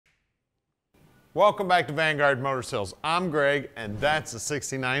Welcome back to Vanguard Motor Sales. I'm Greg, and that's a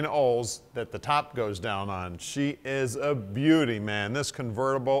 69 Olds that the top goes down on. She is a beauty, man. This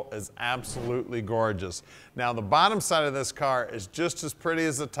convertible is absolutely gorgeous. Now, the bottom side of this car is just as pretty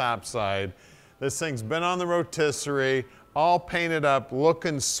as the top side. This thing's been on the rotisserie, all painted up,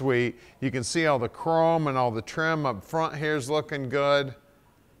 looking sweet. You can see all the chrome and all the trim up front here is looking good.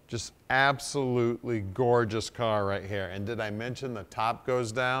 Just absolutely gorgeous car right here. And did I mention the top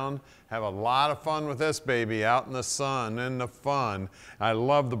goes down? Have a lot of fun with this baby out in the sun, in the fun. I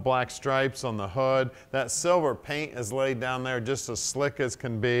love the black stripes on the hood. That silver paint is laid down there just as slick as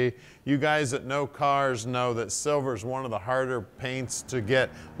can be. You guys that know cars know that silver is one of the harder paints to get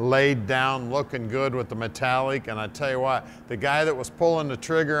laid down looking good with the metallic. And I tell you what, the guy that was pulling the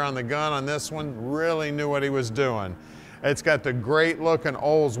trigger on the gun on this one really knew what he was doing. It's got the great looking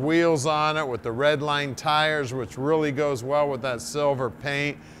Olds wheels on it with the red line tires, which really goes well with that silver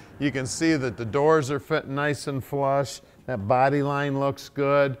paint. You can see that the doors are fitting nice and flush. That body line looks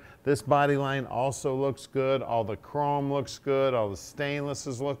good. This body line also looks good. All the chrome looks good. All the stainless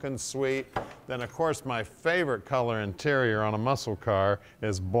is looking sweet. Then of course my favorite color interior on a muscle car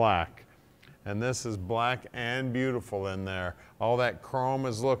is black. And this is black and beautiful in there. All that chrome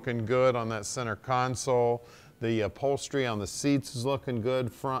is looking good on that center console. The upholstery on the seats is looking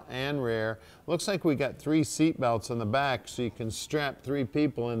good, front and rear. Looks like we got 3 seat belts in the back, so you can strap 3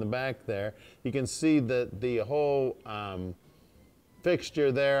 people in the back there. You can see that the whole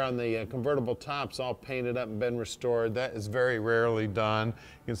fixture there on the convertible top's all painted up and been restored. That is very rarely done.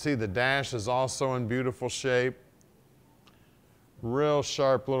 You can see the dash is also in beautiful shape. Real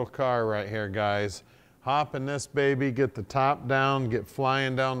sharp little car right here, guys. Hop in this baby, get the top down, get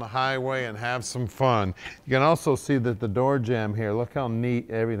flying down the highway and have some fun. You can also see that the door jamb here, look how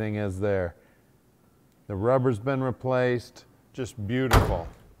neat everything is there. The rubber's been replaced, just beautiful.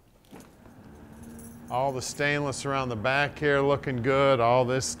 All the stainless around the back here looking good, all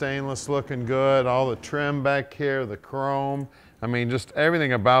this stainless looking good, all the trim back here, the chrome. I mean, just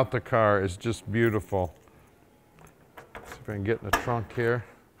everything about the car is just beautiful. See if I can get in the trunk here.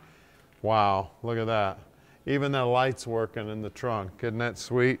 Wow, look at that. Even the light's working in the trunk. Isn't that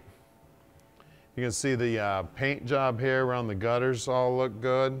sweet? You can see the paint job here around the gutters all look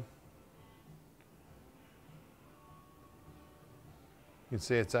good. You can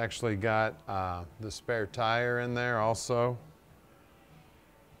see it's actually got the spare tire in there also.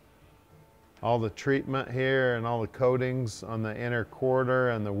 All the treatment here and all the coatings on the inner quarter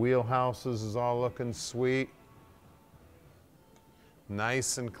and the wheelhouses is all looking sweet.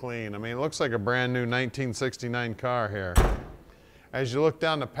 Nice and clean. I mean, it looks like a brand new 1969 car here. As you look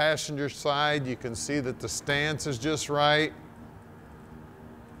down the passenger side, you can see that the stance is just right.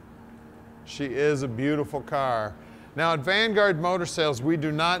 She is a beautiful car. Now at Vanguard Motor Sales, we do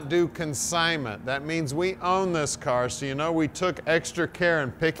not do consignment. That means we own this car, so you know we took extra care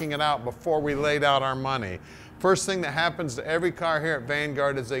in picking it out before we laid out our money. First thing that happens to every car here at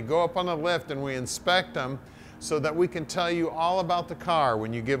Vanguard is they go up on the lift and we inspect them, so that we can tell you all about the car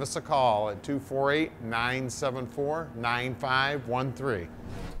when you give us a call at 248-974-9513.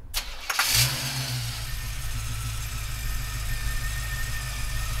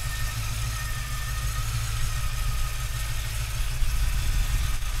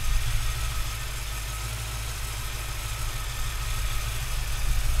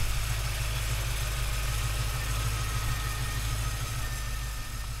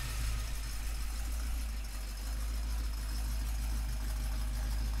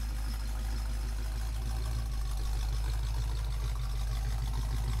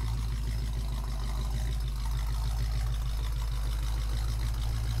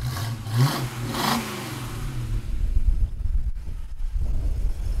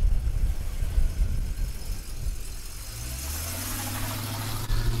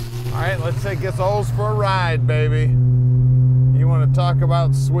 All right, let's take this Olds for a ride, baby. You want to talk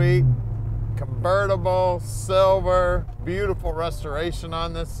about sweet, convertible, silver, beautiful restoration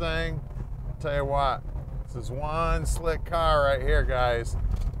on this thing. I'll tell you what, this is one slick car right here, guys.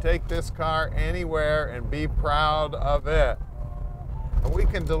 Take this car anywhere and be proud of it. And we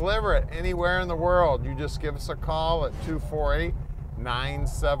can deliver it anywhere in the world. You just give us a call at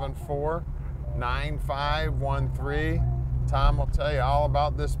 248-974-9513. Tom will tell you all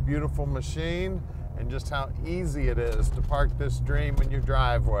about this beautiful machine and just how easy it is to park this dream in your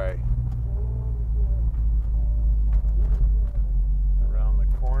driveway. Around the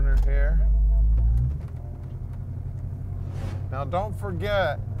corner here. Now don't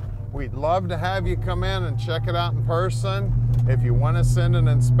forget, we'd love to have you come in and check it out in person. If you want to send an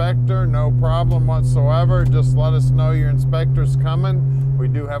inspector, no problem whatsoever. Just let us know your inspector's coming. We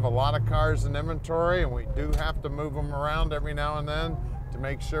do have a lot of cars in inventory, and we do have to move them around every now and then to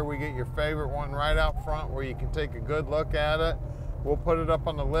make sure we get your favorite one right out front where you can take a good look at it. We'll put it up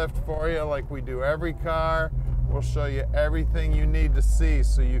on the lift for you like we do every car. We'll show you everything you need to see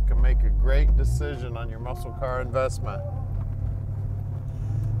so you can make a great decision on your muscle car investment.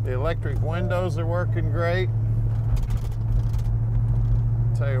 The electric windows are working great.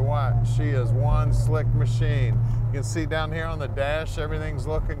 Tell you what, she is one slick machine. You can see down here on the dash, everything's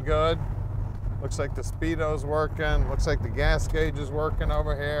looking good. Looks like the speedo's working. Looks like the gas gauge is working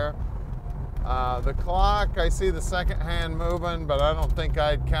over here. The clock, I see the second hand moving, but I don't think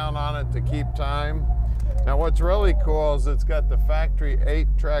I'd count on it to keep time. Now what's really cool is it's got the factory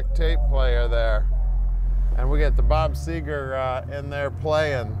 8-track tape player there. And we got the Bob Seger in there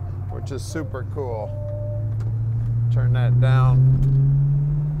playing, which is super cool. Turn that down.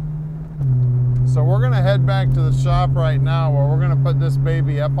 So we're gonna head back to the shop right now where we're gonna put this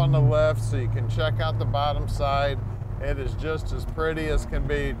baby up on the lift so you can check out the bottom side. It is just as pretty as can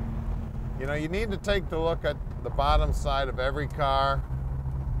be. You know, you need to take the look at the bottom side of every car.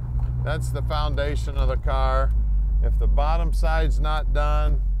 That's the foundation of the car. If the bottom side's not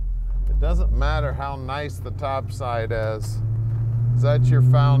done, it doesn't matter how nice the top side is. That's your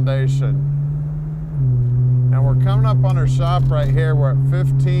foundation. Now we're coming up on our shop right here. We're at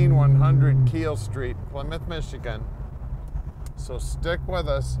 15100 Keel Street, Plymouth, Michigan. So stick with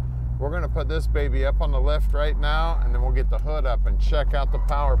us. We're gonna put this baby up on the lift right now, and then we'll get the hood up and check out the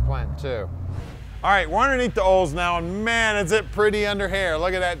power plant too. All right, we're underneath the Olds now, and man, is it pretty under here.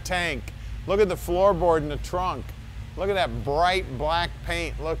 Look at that tank. Look at the floorboard in the trunk. Look at that bright black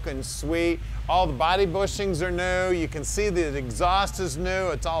paint looking sweet. All the body bushings are new. You can see the exhaust is new.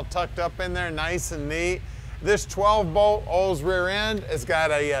 It's all tucked up in there, nice and neat. This 12-bolt Olds rear end has got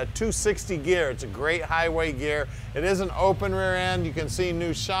a 260 gear. It's a great highway gear. It is an open rear end. You can see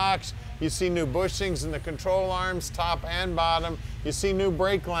new shocks. You see new bushings in the control arms, top and bottom. You see new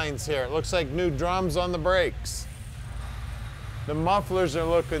brake lines here. It looks like new drums on the brakes. The mufflers are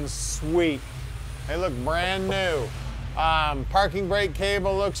looking sweet. They look brand new. Parking brake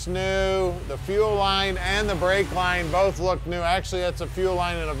cable looks new. The fuel line and the brake line both look new. Actually, that's a fuel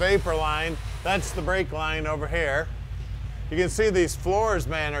line and a vapor line. That's the brake line over here. You can see these floors,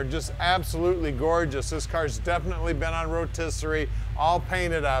 man, are just absolutely gorgeous. This car's definitely been on rotisserie, all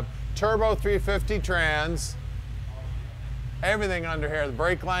painted up. Turbo 350 trans. Everything under here. The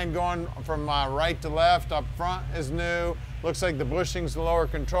brake line going from right to left up front is new. Looks like the bushings, the lower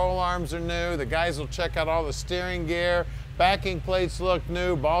control arms are new. The guys will check out all the steering gear. Backing plates look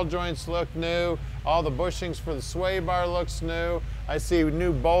new. Ball joints look new. All the bushings for the sway bar looks new. I see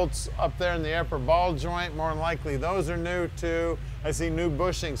new bolts up there in the upper ball joint. More than likely those are new too. I see new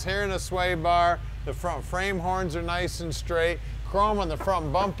bushings here in the sway bar. The front frame horns are nice and straight. Chrome on the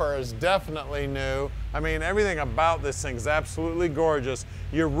front bumper is definitely new. I mean, everything about this thing is absolutely gorgeous.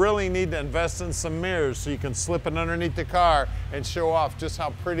 You really need to invest in some mirrors so you can slip it underneath the car and show off just how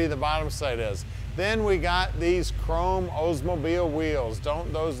pretty the bottom side is. Then we got these chrome Oldsmobile wheels.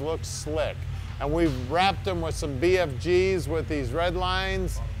 Don't those look slick? And we've wrapped them with some BFGs with these red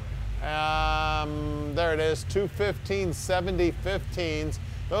lines. There it is, 215/70 15s.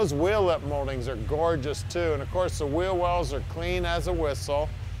 Those wheel lip moldings are gorgeous too. And of course the wheel wells are clean as a whistle.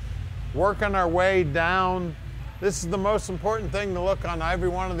 Working our way down. This is the most important thing to look on every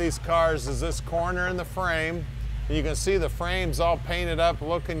one of these cars is this corner in the frame. You can see the frame's all painted up,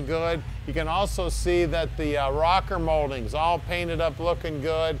 looking good. You can also see that the rocker molding's all painted up, looking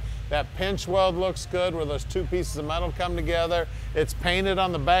good. That pinch weld looks good where those two pieces of metal come together. It's painted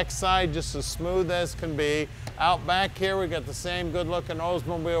on the back side just as smooth as can be. Out back here we got the same good looking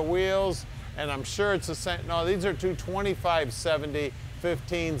Oldsmobile wheels, and I'm sure it's the same. No, these are 225/70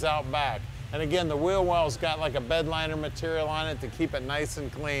 15s out back. And again, the wheel well's got like a bed liner material on it to keep it nice and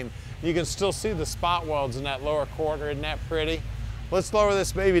clean. You can still see the spot welds in that lower quarter. Isn't that pretty? Let's lower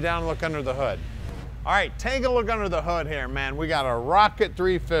this baby down and look under the hood. All right, take a look under the hood here, man. We got a Rocket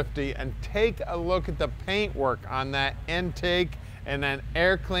 350, and take a look at the paintwork on that intake and that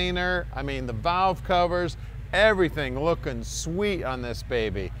air cleaner. I mean, the valve covers, everything looking sweet on this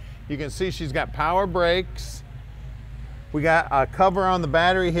baby. You can see she's got power brakes. We got a cover on the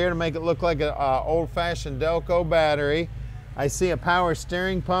battery here to make it look like an old-fashioned Delco battery. I see a power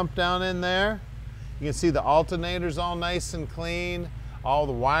steering pump down in there. You can see the alternators all nice and clean. All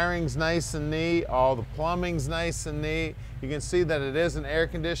the wiring's nice and neat. All the plumbing's nice and neat. You can see that it is an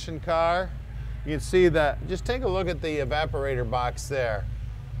air-conditioned car. You can see that, just take a look at the evaporator box there.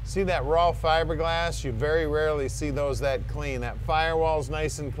 See that raw fiberglass? You very rarely see those that clean. That firewall's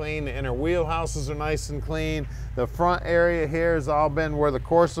nice and clean. The inner wheelhouses are nice and clean. The front area here has all been where the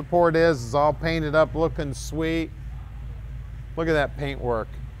core support is all painted up, looking sweet. Look at that paint work.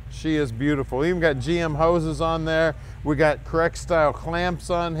 She is beautiful. Even got GM hoses on there. We got correct style clamps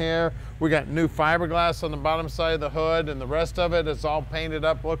on here. We got new fiberglass on the bottom side of the hood, and the rest of it is all painted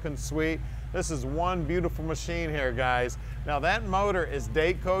up, looking sweet. This is one beautiful machine here, guys. Now that motor is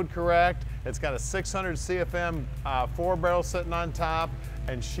date code correct. It's got a 600 CFM 4-barrel sitting on top,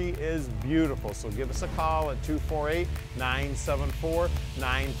 and she is beautiful. So give us a call at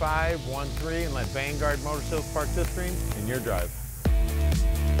 248-974-9513 and let Vanguard Motor Sales park this dream in your drive.